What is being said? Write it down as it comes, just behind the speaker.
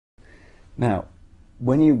Now,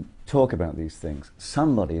 when you talk about these things,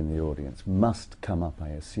 somebody in the audience must come up, I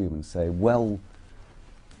assume, and say, well,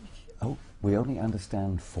 oh, we only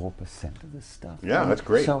understand 4% of this stuff. Yeah, that's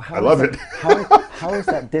great. So I love it. how is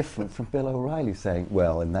that different from Bill O'Reilly saying,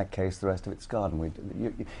 well, in that case, the rest of it's God,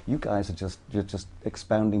 and you guys are you're just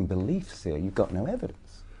expounding beliefs here. You've got no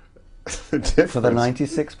evidence for the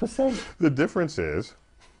 96%. The difference is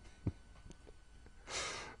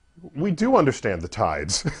we do understand the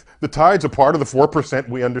tides. The tides are part of the 4%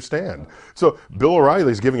 we understand. So Bill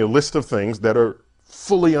O'Reilly is giving a list of things that are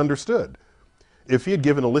fully understood. If he had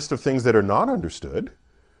given a list of things that are not understood,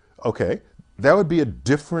 okay, that would be a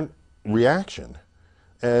different reaction.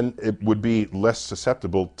 And it would be less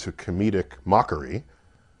susceptible to comedic mockery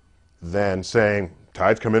than saying,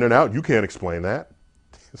 tides come in and out, you can't explain that.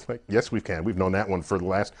 It's like, yes, we can. We've known that one for the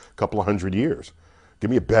last couple of 100 years.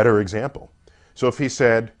 Give me a better example. So if he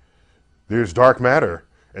said, there's dark matter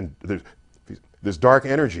and there's dark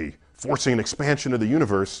energy forcing an expansion of the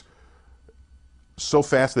universe so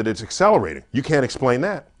fast that it's accelerating. You can't explain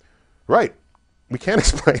that. Right. We can't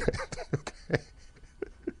explain it. Okay.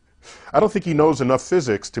 I don't think he knows enough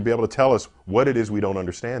physics to be able to tell us what it is we don't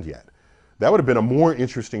understand yet. That would have been a more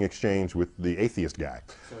interesting exchange with the atheist guy.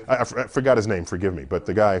 I forgot his name, forgive me, but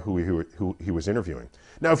the guy who he was interviewing.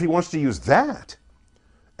 Now, if he wants to use that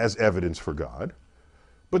as evidence for God,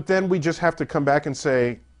 but then we just have to come back and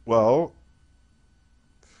say, well,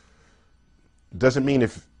 doesn't mean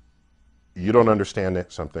if you don't understand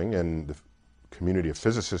something and the community of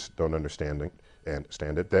physicists don't understand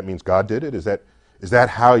it, that means God did it? Is that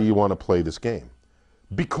how you want to play this game?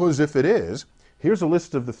 Because if it is, here's a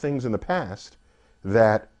list of the things in the past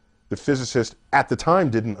that the physicists at the time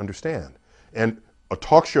didn't understand. And a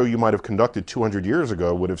talk show you might have conducted 200 years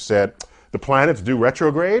ago would have said, the planets do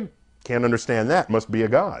retrograde? Can't understand that, must be a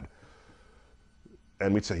God.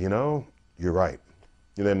 And we'd say, you know, you're right.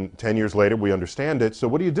 And then 10 years later, we understand it, so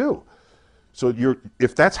what do you do? So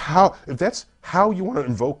if that's how you want to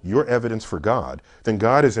invoke your evidence for God, then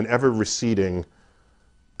God is an ever receding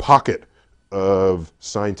pocket of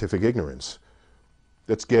scientific ignorance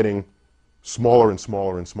that's getting smaller and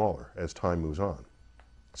smaller and smaller as time moves on.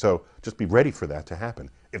 So just be ready for that to happen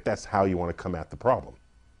if that's how you want to come at the problem.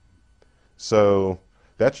 So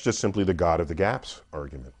that's just simply the God of the gaps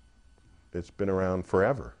argument. It's been around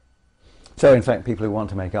forever. So, in fact, people who want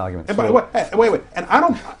to make arguments. And by the way, wait. And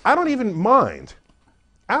I don't even mind.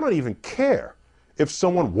 I don't even care if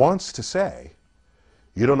someone wants to say,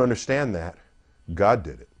 you don't understand that, God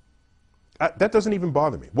did it. That doesn't even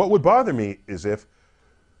bother me. What would bother me is if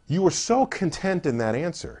you were so content in that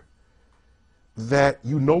answer that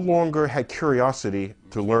you no longer had curiosity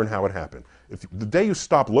to learn how it happened. If the day you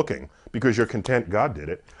stop looking because you're content God did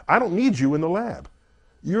it, I don't need you in the lab.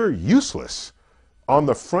 You're useless on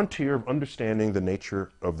the frontier of understanding the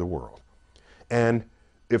nature of the world. And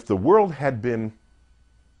if the world had been,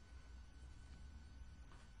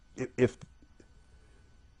 if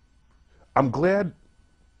I'm glad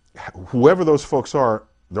whoever those folks are,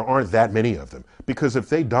 there aren't that many of them. Because if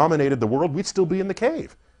they dominated the world, we'd still be in the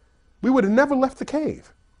cave. We would have never left the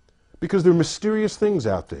cave. Because there are mysterious things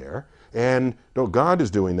out there, and no, God is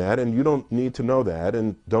doing that, and you don't need to know that,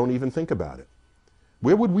 and don't even think about it.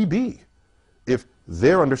 Where would we be if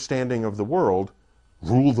their understanding of the world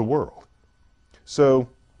ruled the world? So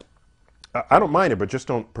I don't mind it, but just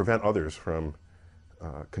don't prevent others from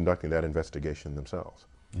conducting that investigation themselves.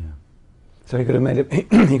 Yeah. So he could have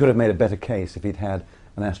made a better case if he'd had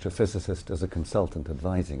an astrophysicist as a consultant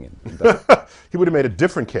advising him. He would have made a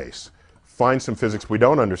different case. Find some physics we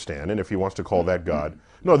don't understand, and if he wants to call that God,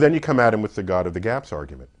 no, then you come at him with the God of the gaps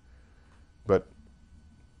argument. But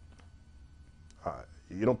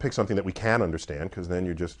you don't pick something that we can understand, because then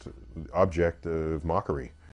you're just object of mockery.